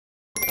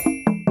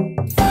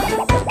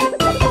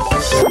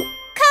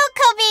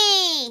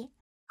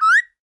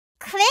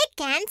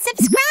like and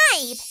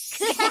subscribe.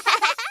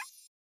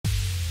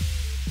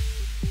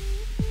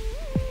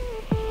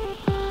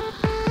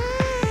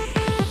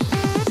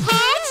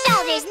 Head,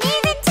 shoulders,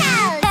 knees and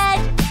toes.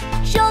 Head,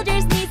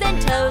 shoulders, knees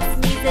and toes,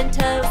 knees and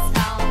toes.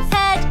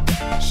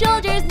 Head,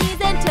 shoulders,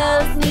 knees and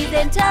toes, knees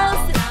and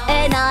toes.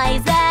 And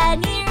eyes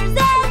and ears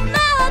and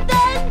mouth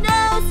and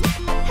nose.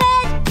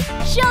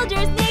 Head,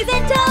 shoulders, knees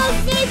and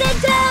toes, knees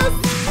and toes.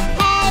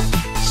 Head,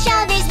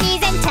 shoulders,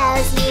 knees and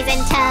toes, knees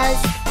and toes.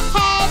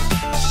 Head,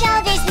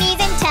 shoulders, knees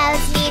and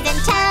toes, knees and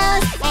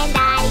toes. And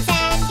eyes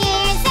and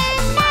ears and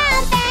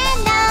mouth and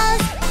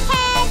nose.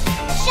 Head,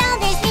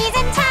 shoulders, knees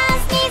and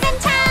toes, knees and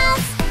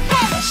toes.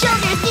 Head,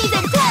 shoulders, knees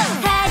and toes.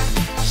 Head,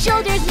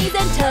 shoulders, knees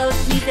and toes,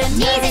 knees and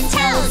toes. Knees and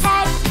toes.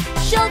 Head,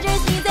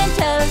 shoulders, knees and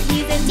toes,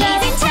 knees and toes.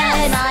 Knees and toes.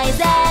 And eyes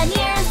and ears.